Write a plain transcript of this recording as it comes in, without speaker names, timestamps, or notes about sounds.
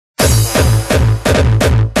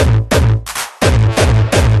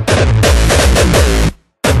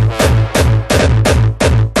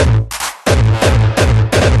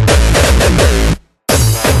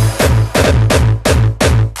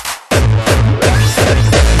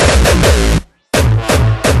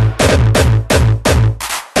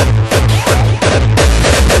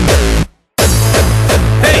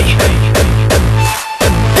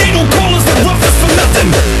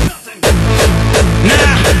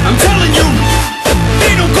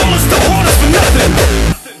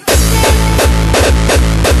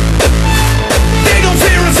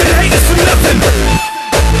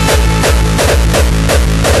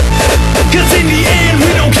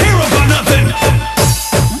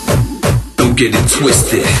get it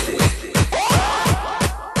twisted.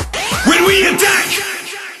 When we attack,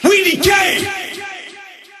 we decay.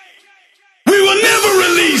 We will never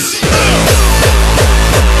release.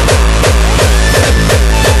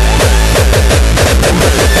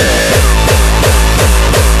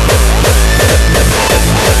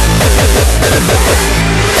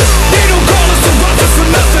 They don't call us the Ruffians for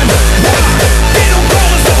nothing. Why? They don't call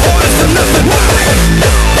us the hardest for nothing. Why?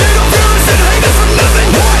 They don't fear us and hate us for nothing.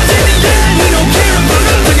 Why? In the end, we don't care about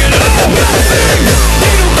nothing at all. Nothing.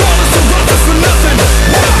 They don't call us the Ruffians for nothing.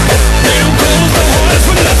 Why? They don't call us the hardest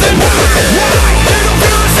for nothing. Why? They don't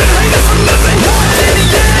fear us and hate us for nothing. Why? In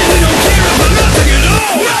the end, we don't care about nothing at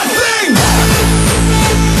all. Nothing.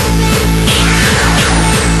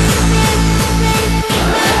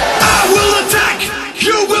 I will attack.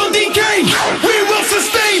 You will decay. We will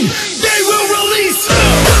sustain. They will release.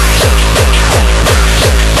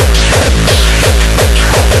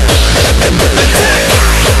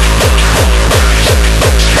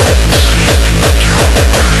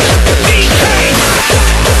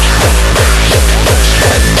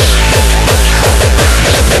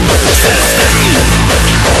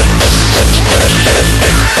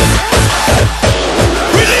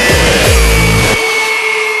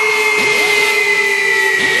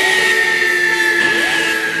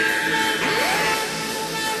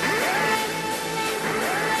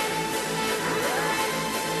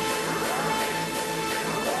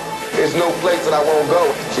 There's no place that I won't go.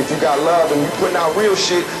 If you got love and you putting out real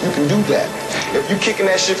shit, you can do that. If you kicking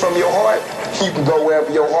that shit from your heart, you can go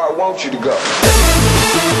wherever your heart wants you to go.